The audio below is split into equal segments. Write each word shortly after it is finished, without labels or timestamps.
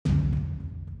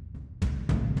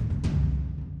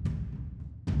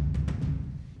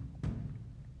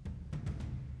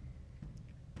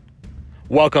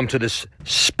Welcome to this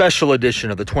special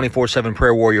edition of the 24/7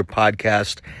 Prayer Warrior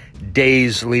podcast,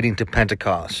 Days Leading to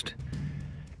Pentecost.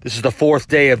 This is the fourth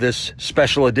day of this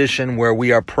special edition where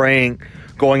we are praying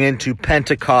going into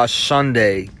Pentecost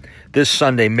Sunday, this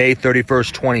Sunday, May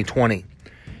 31st, 2020.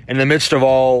 In the midst of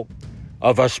all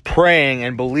of us praying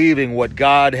and believing what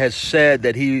God has said,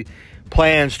 that He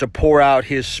plans to pour out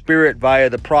His Spirit via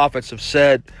the prophets have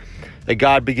said, that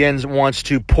God wants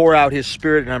to pour out His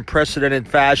Spirit in unprecedented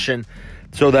fashion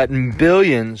so that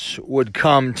billions would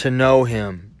come to know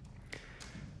Him.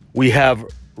 We have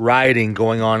rioting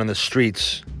going on in the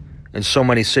streets in so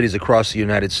many cities across the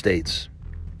United States.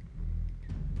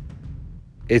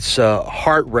 It's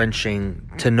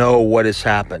heart-wrenching to know what has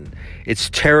happened. It's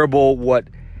terrible what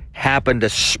happened to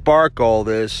spark all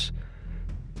this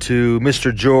to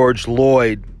Mr. George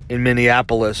Floyd in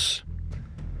Minneapolis,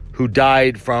 who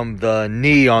died from the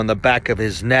knee on the back of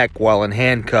his neck while in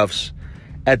handcuffs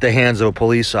at the hands of a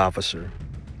police officer.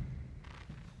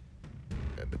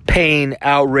 Pain,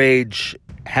 outrage,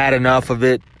 had enough of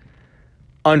it,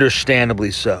 understandably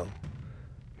so.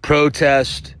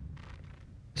 Protest,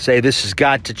 say this has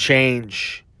got to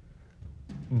change,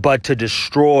 but to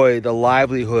destroy the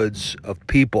livelihoods of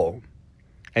people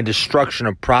and destruction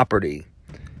of property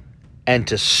and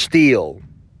to steal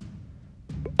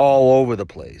all over the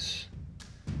place.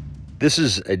 This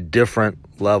is a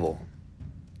different level.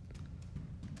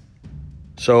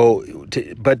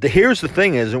 Here's the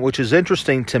thing which is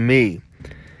interesting to me,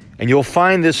 and you'll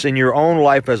find this in your own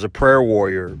life as a prayer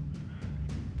warrior,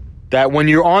 that when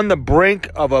you're on the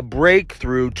brink of a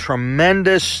breakthrough,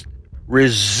 tremendous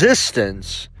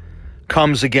resistance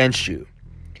comes against you.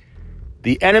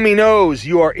 The enemy knows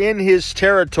you are in his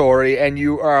territory and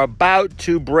you are about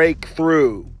to break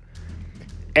through.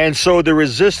 And so the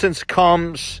resistance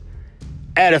comes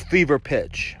at a fever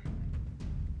pitch.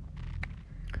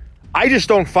 I just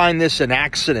don't find this an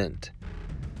accident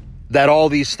that all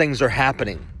these things are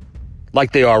happening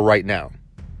like they are right now.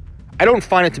 I don't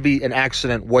find it to be an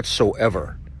accident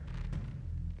whatsoever.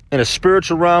 In a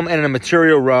spiritual realm and in a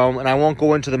material realm, and I won't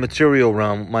go into the material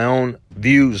realm, my own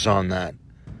views on that.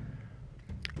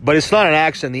 But it's not an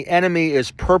accident. The enemy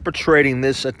is perpetrating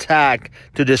this attack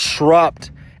to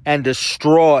disrupt and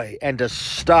destroy and to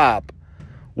stop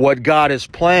what God has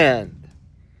planned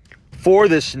for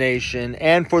this nation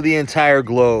and for the entire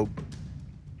globe.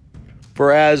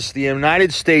 For as the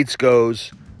United States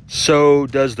goes, so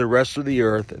does the rest of the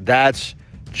earth. That's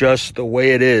just the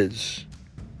way it is.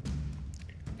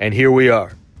 And here we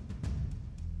are.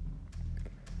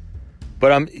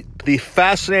 But the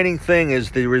fascinating thing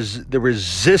is the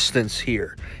resistance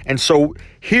here. And so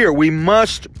here we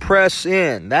must press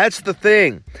in. That's the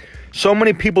thing. So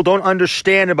many people don't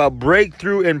understand about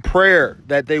breakthrough in prayer,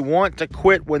 that they want to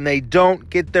quit when they don't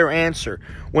get their answer,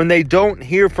 when they don't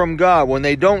hear from God, when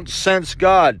they don't sense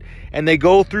God, and they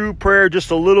go through prayer just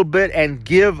a little bit and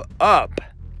give up,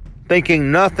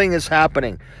 thinking nothing is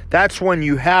happening. That's when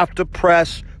you have to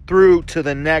press through to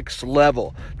the next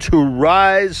level, to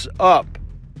rise up.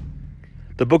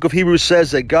 The book of Hebrews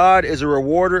says that God is a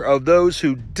rewarder of those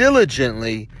who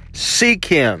diligently seek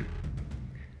Him.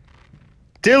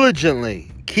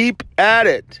 Diligently, keep at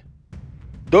it.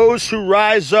 Those who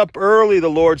rise up early, the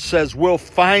Lord says, will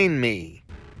find me.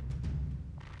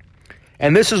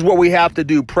 And this is what we have to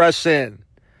do, press in.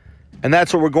 And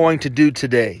that's what we're going to do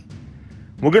today.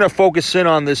 We're going to focus in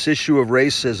on this issue of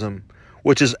racism,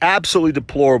 which is absolutely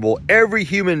deplorable. Every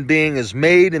human being is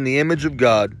made in the image of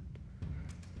God.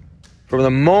 From the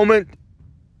moment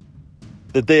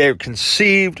that they are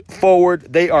conceived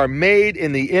forward, they are made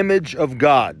in the image of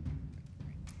God.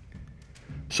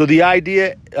 So the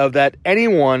idea of that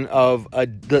anyone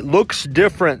that looks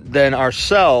different than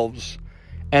ourselves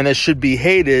and that should be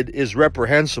hated is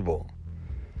reprehensible.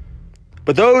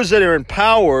 But those that are in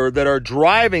power, that are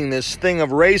driving this thing of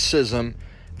racism,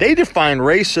 they define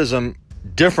racism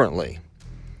differently.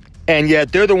 And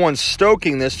yet they're the ones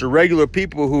stoking this to regular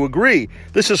people who agree.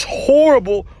 This is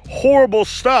horrible, horrible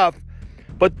stuff.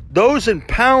 But those in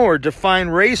power define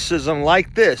racism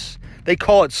like this. They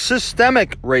call it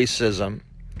systemic racism.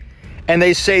 And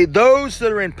they say those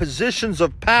that are in positions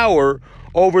of power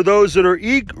over those that are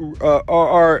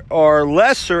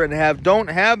lesser and don't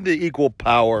have the equal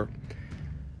power.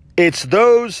 It's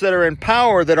those that are in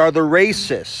power that are the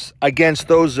racists against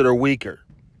those that are weaker.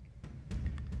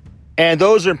 And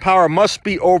those in power must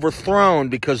be overthrown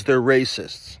because they're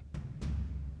racists.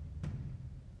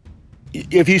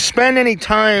 If you spend any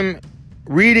time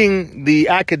reading the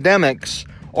academics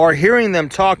or hearing them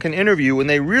talk and interview, when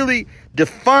they really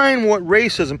define what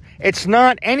racism, it's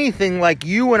not anything like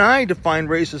you and I define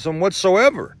racism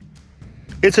whatsoever.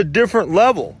 It's a different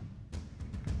level.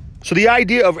 So the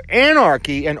idea of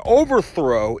anarchy and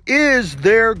overthrow is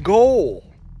their goal.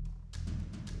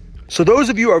 So those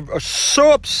of you are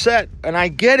so upset, and I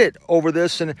get it over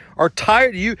this, and are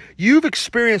tired. You've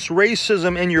experienced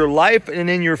racism in your life and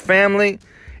in your family,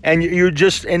 and it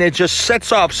just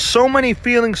sets off so many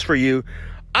feelings for you.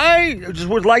 I just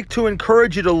would like to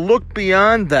encourage you to look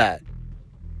beyond that.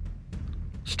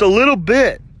 Just a little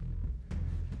bit.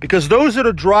 Because those that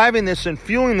are driving this and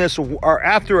fueling this are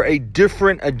after a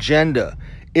different agenda.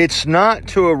 It's not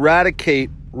to eradicate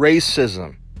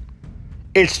racism.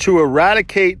 It's to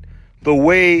eradicate the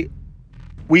way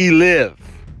we live.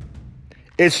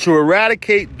 It's to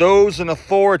eradicate those in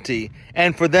authority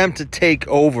and for them to take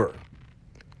over.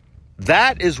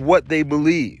 That is what they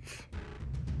believe.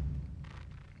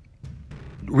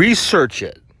 Research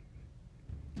it.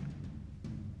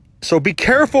 So be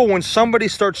careful when somebody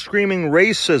starts screaming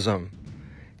racism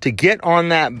to get on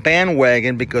that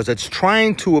bandwagon, because it's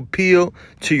trying to appeal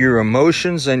to your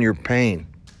emotions and your pain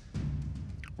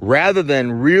rather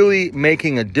than really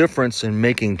making a difference and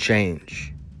making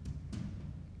change.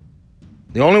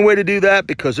 The only way to do that,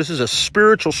 because this is a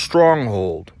spiritual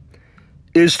stronghold,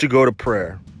 is to go to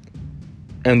prayer.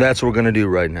 And that's what we're going to do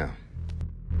right now.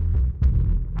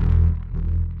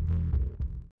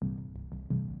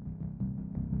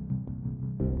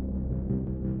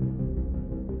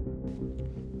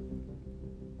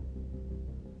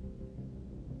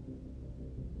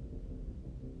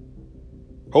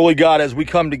 Holy God, as we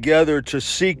come together to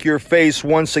seek your face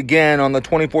once again on the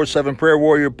 24/7 Prayer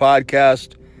Warrior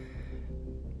podcast,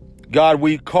 God,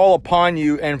 we call upon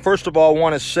you, and first of all,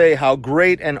 want to say how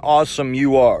great and awesome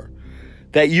you are,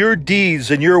 that your deeds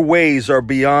and your ways are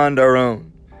beyond our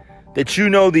own, that you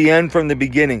know the end from the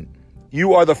beginning.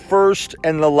 You are the first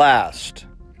and the last.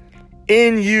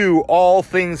 In you, all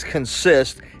things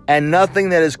consist, and nothing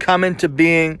that has come into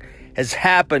being has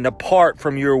happened apart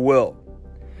from your will.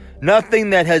 Nothing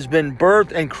that has been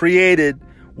birthed and created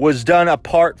was done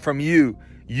apart from you.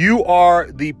 You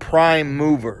are the prime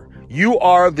mover. You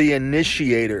are the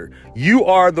initiator. You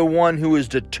are the one who is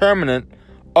determinant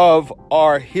of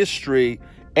our history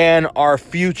and our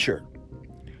future.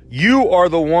 You are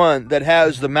the one that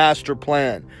has the master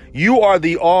plan. You are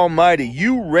the Almighty.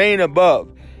 You reign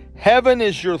above. Heaven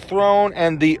is your throne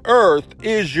and the earth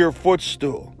is your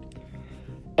footstool.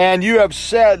 And you have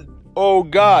said, oh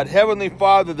God, Heavenly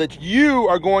Father, that you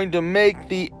are going to make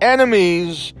the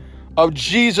enemies of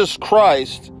Jesus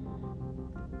Christ,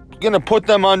 going to put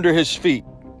them under his feet.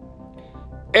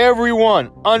 Everyone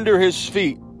under his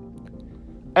feet.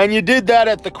 And you did that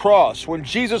at the cross. When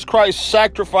Jesus Christ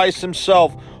sacrificed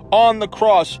himself on the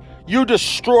cross, you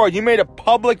destroyed, you made a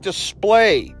public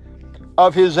display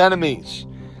of his enemies.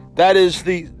 That is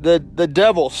the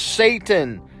devil,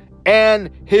 Satan, and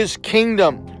his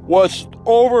kingdom was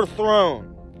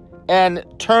overthrown and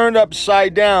turned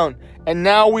upside down. And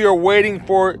now we are waiting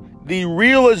for the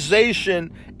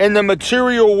realization in the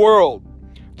material world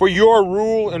for your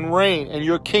rule and reign and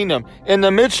your kingdom in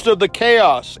the midst of the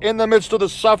chaos, in the midst of the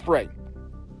suffering.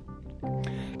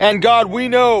 And God, we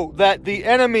know that the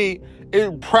enemy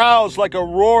prowls like a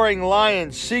roaring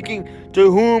lion, seeking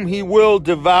to whom he will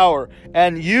devour,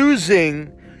 and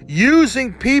using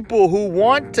people who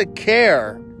want to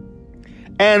care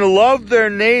and love their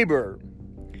neighbor,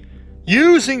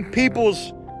 using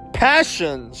people's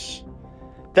passions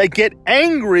that get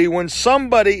angry when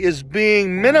somebody is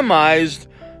being minimized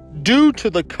due to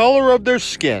the color of their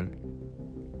skin.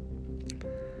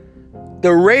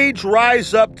 The rage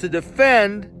rise up to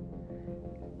defend,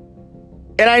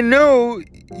 and I know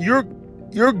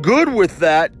you're good with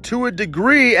that to a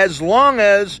degree, as long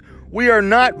as we are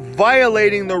not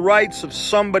violating the rights of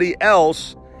somebody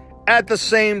else at the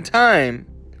same time,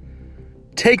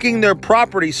 taking their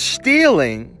property,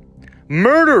 stealing,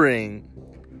 murdering,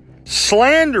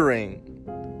 slandering,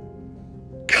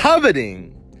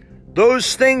 coveting,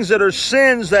 those things that are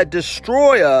sins that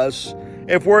destroy us.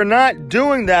 If we're not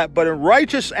doing that, but in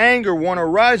righteous anger want to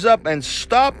rise up and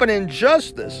stop an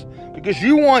injustice, because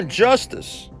you want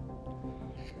justice.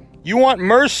 You want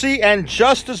mercy and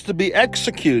justice to be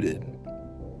executed.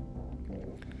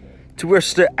 To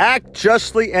us to act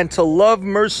justly and to love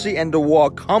mercy and to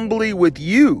walk humbly with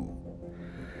you.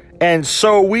 And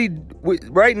so we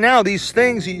right now, these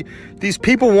things, these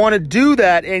people want to do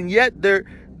that, and yet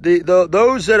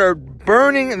those that are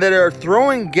burning, that are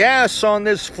throwing gas on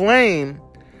this flame,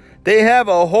 they have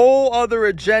a whole other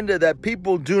agenda that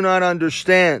people do not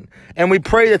understand. And we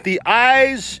pray that the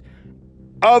eyes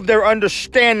of their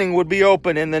understanding would be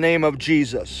open in the name of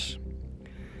Jesus.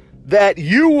 That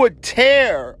you would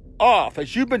tear off,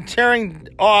 as you've been tearing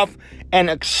off and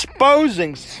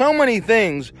exposing so many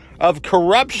things of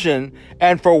corruption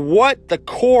and for what the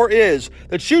core is,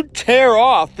 that you tear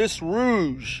off this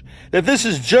rouge, that this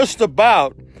is just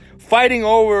about fighting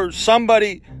over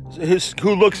somebody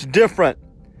who looks different.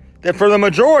 That for the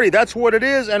majority, that's what it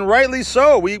is, and rightly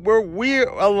so. We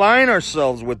align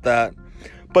ourselves with that.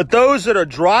 But those that are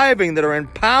driving, that are in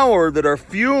power, that are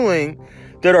fueling,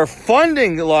 that are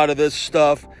funding a lot of this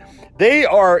stuff, they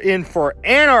are in for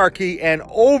anarchy and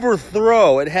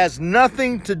overthrow. It has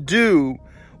nothing to do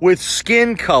with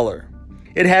skin color.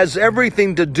 It has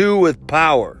everything to do with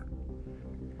power.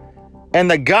 And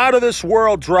the God of this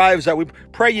world drives that. We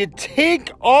pray you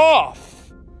take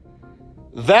off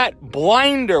that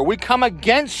blinder. We come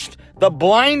against the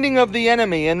blinding of the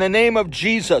enemy in the name of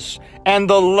Jesus and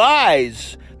the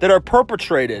lies that are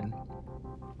perpetrated.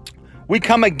 We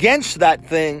come against that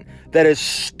thing that is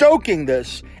stoking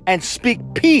this and speak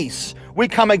peace. We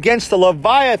come against the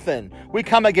Leviathan. We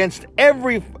come against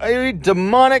every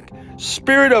demonic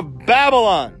spirit of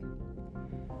Babylon.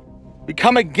 We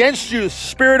come against you,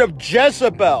 spirit of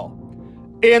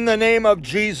Jezebel, in the name of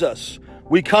Jesus.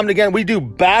 We come again. We do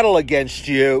battle against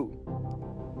you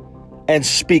and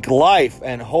speak life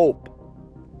and hope.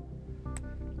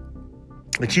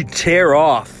 That you tear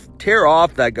off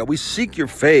that, God. We seek your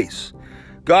face.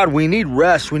 God, we need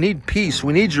rest. We need peace.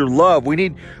 We need your love. We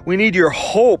need your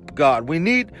hope, God. We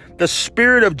need the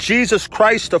Spirit of Jesus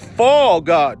Christ to fall,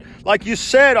 God. Like you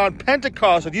said on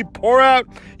Pentecost, if you pour out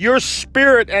your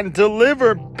Spirit and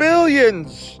deliver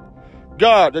billions,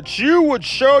 God, that you would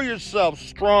show yourself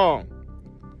strong.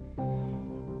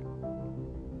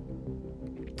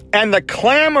 And the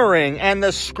clamoring and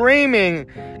the screaming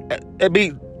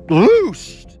be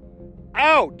loosed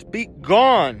out, be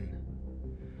gone.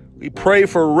 We pray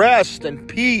for rest and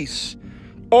peace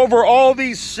over all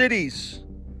these cities,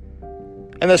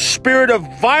 and the spirit of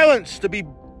violence to be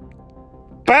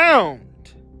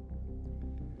bound,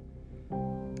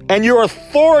 and your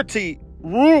authority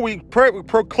rule. We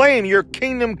proclaim your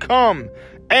kingdom come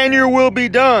and your will be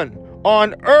done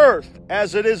on earth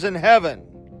as it is in heaven.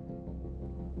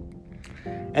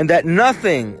 And that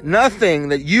nothing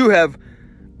that you have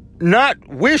not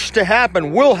wished to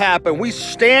happen will happen. We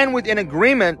stand within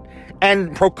agreement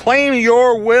and proclaim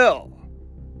your will.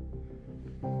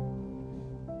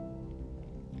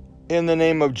 In the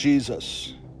name of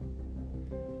Jesus.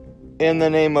 In the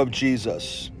name of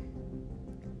Jesus.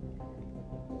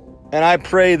 And I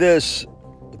pray this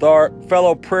with our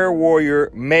fellow prayer warrior,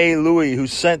 May Louie, who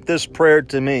sent this prayer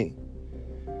to me.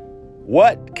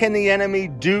 What can the enemy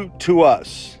do to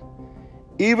us?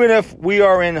 Even if we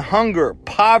are in hunger,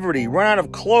 poverty, run out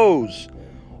of clothes,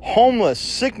 homeless,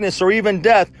 sickness, or even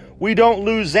death, we don't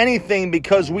lose anything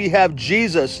because we have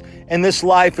Jesus, and this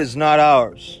life is not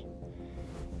ours.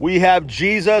 We have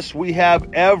Jesus, we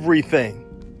have everything.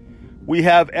 We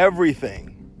have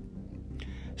everything.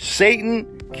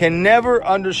 Satan can never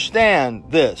understand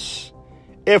this.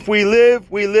 If we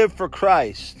live for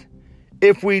Christ.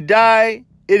 If we die,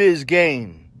 it is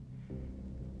gain.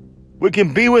 We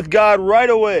can be with God right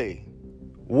away.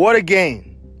 What a gain.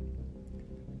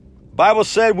 Bible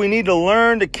said we need to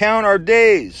learn to count our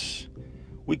days.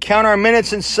 We count our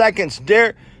minutes and seconds.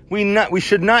 We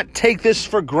should not take this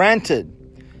for granted.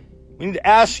 We need to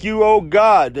ask you, oh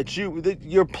God, that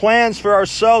your plans for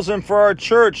ourselves and for our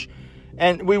church,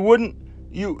 and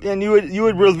you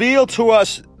would reveal to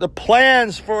us the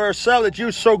plans for ourselves that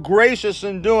you're so gracious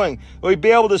in doing. We'd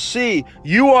be able to see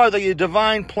you are the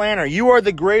divine planner. You are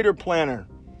the greater planner.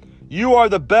 You are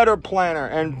the better planner.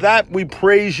 And that we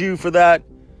praise you for that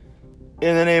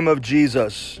in the name of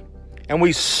Jesus. And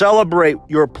we celebrate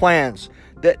your plans.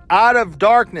 That out of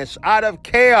darkness, out of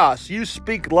chaos, you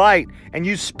speak light and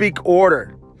you speak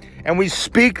order. And we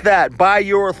speak that by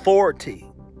your authority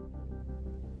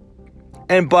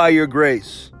and by your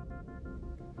grace.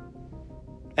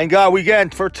 And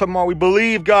God, for tomorrow, we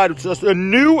believe, God, it's just a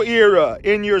new era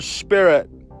in your spirit.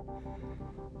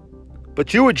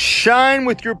 But you would shine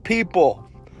with your people,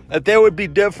 that they would be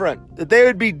different, that they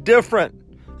would be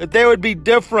different, that they would be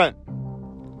different.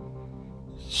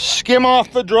 Skim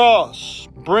off the dross,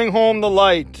 bring home the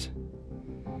light.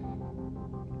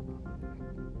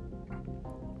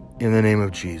 In the name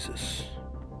of Jesus.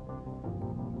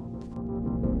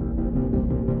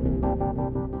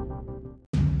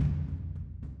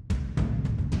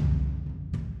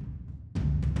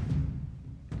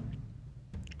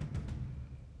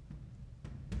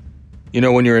 You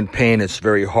know, when you're in pain, it's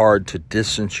very hard to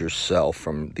distance yourself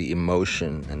from the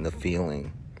emotion and the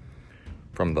feeling,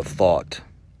 from the thought.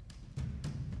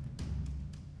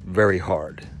 Very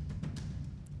hard.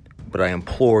 But I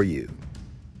implore you,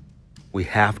 We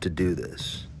have to do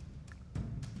this.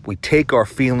 We take our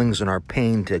feelings and our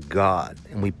pain to God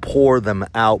and we pour them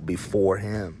out before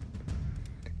Him.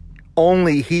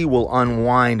 Only He will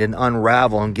unwind and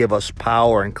unravel and give us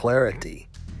power and clarity.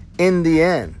 In the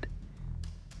end,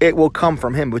 it will come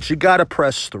from Him, but you got to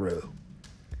press through.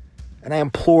 And I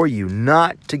implore you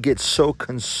not to get so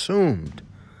consumed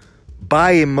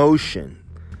by emotion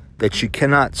that you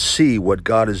cannot see what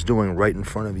God is doing right in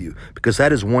front of you, because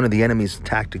that is one of the enemy's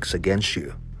tactics against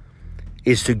you,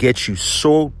 is to get you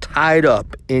so tied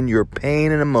up in your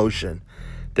pain and emotion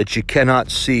that you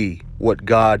cannot see what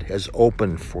God has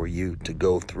opened for you to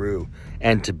go through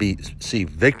and to see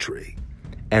victory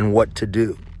and what to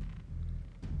do.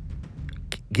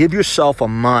 Give yourself a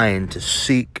mind to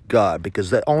seek God, because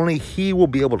that only He will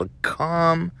be able to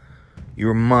calm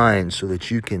your mind so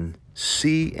that you can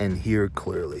see and hear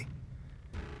clearly.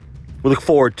 We look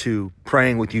forward to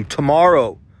praying with you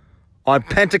tomorrow on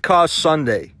Pentecost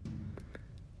Sunday.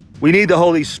 We need the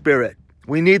Holy Spirit.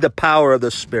 We need the power of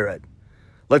the Spirit.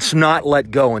 Let's not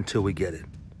let go until we get it.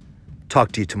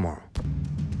 Talk to you tomorrow.